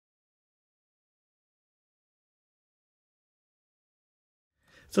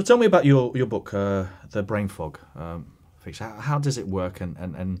So tell me about your book, The Brain Fog Fix. How does it work?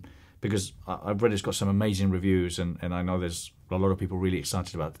 And because I've read it's got some amazing reviews, and I know there's a lot of people really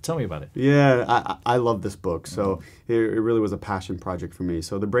excited about it. Tell me about it. Yeah, I love this book. So it really was a passion project for me.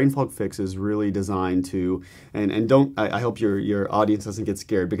 So the Brain Fog Fix is really designed to, and don't, I hope your audience doesn't get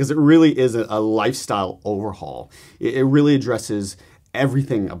scared, because it really is a lifestyle overhaul. It really addresses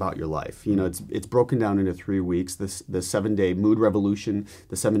everything about your life. You know, it's broken down into 3 weeks: the 7-day mood revolution,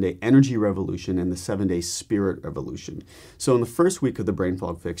 the 7-day energy revolution, and the 7-day spirit revolution. So in the first week of the Brain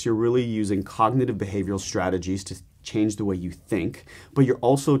Fog Fix, you're really using cognitive behavioral strategies to change the way you think, but you're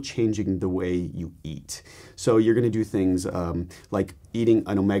also changing the way you eat. So you're going to do things like eating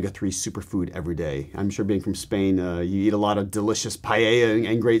an omega-3 superfood every day. I'm sure, being from Spain, you eat a lot of delicious paella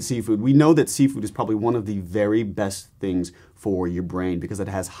and great seafood. We know that seafood is probably one of the very best things for your brain because it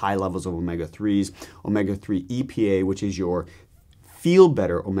has high levels of omega-3s, omega-3 EPA, which is your feel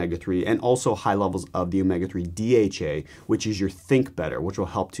better omega-3, and also high levels of the omega-3 DHA, which is your think better, which will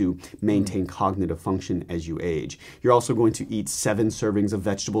help to maintain cognitive function as you age. You're also going to eat 7 servings of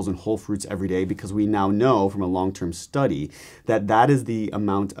vegetables and whole fruits every day, because we now know from a long-term study that that is the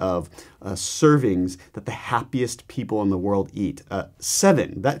amount of servings that the happiest people in the world eat.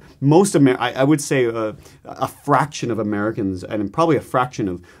 7. That most I would say a fraction of Americans, and probably a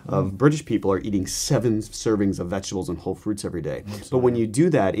fraction of British people, are eating 7 servings of vegetables and whole fruits every day. But when you do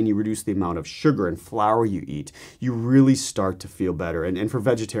that and you reduce the amount of sugar and flour you eat, you really start to feel better. And for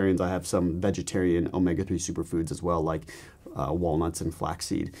vegetarians, I have some vegetarian omega-3 superfoods as well, like walnuts and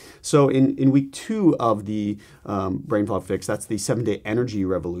flaxseed. So in week 2 of the Brain Fog Fix, that's the 7-day energy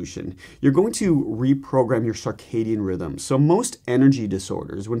revolution, you're going to reprogram your circadian rhythm. So most energy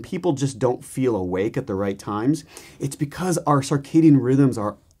disorders, when people just don't feel awake at the right times, it's because our circadian rhythms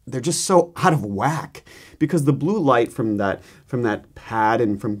they're just so out of whack, because the blue light from that pad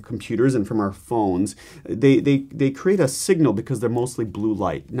and from computers and from our phones, they create a signal because they're mostly blue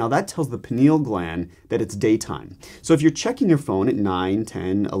light. Now that tells the pineal gland that it's daytime. So if you're checking your phone at 9,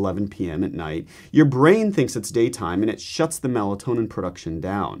 10, 11 p.m. at night, your brain thinks it's daytime and it shuts the melatonin production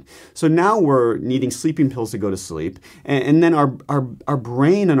down. So now we're needing sleeping pills to go to sleep, and then our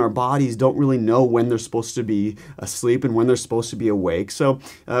brain and our bodies don't really know when they're supposed to be asleep and when they're supposed to be awake. So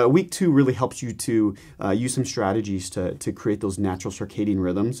week 2 really helps you to use some strategies to create those natural circadian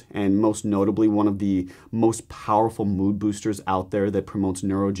rhythms, and most notably, one of the most powerful mood boosters out there that promotes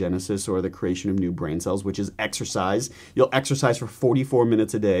neurogenesis, or the creation of new brain cells, which is exercise. You'll exercise for 44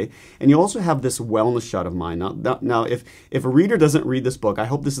 minutes a day, and you also have this wellness shot of mine. Now if a reader doesn't read this book, I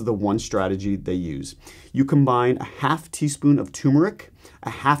hope this is the one strategy they use. You combine a half teaspoon of turmeric, a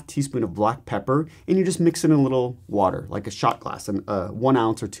half teaspoon of black pepper, and you just mix in a little water, like a shot glass, and 1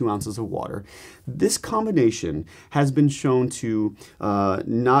 ounce or 2 ounces of water. This combination has been shown to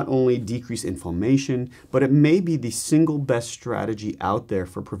not only decrease inflammation, but it may be the single best strategy out there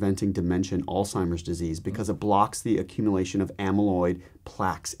for preventing dementia and Alzheimer's disease, because it blocks the accumulation of amyloid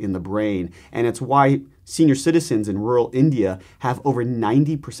plaques in the brain. And it's why senior citizens in rural India have over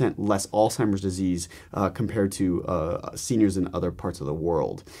 90% less Alzheimer's disease compared to seniors in other parts of the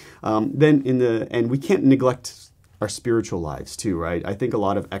world. And we can't neglect our spiritual lives too, right? I think a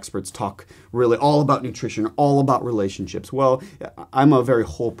lot of experts talk really all about nutrition, all about relationships. Well, I'm a very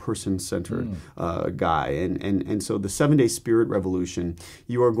whole person centered guy. And so the 7-day spirit revolution,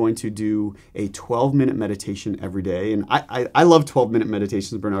 you are going to do a 12-minute meditation every day. And I love 12-minute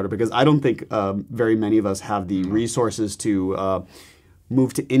meditations, Bernardo, because I don't think very many of us have the resources to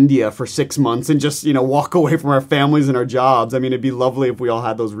move to India for 6 months and just, walk away from our families and our jobs. I mean, it'd be lovely if we all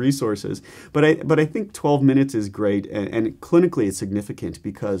had those resources. But I think 12 minutes is great, and clinically it's significant,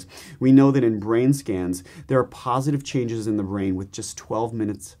 because we know that in brain scans, there are positive changes in the brain with just 12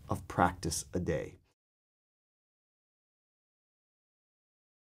 minutes of practice a day.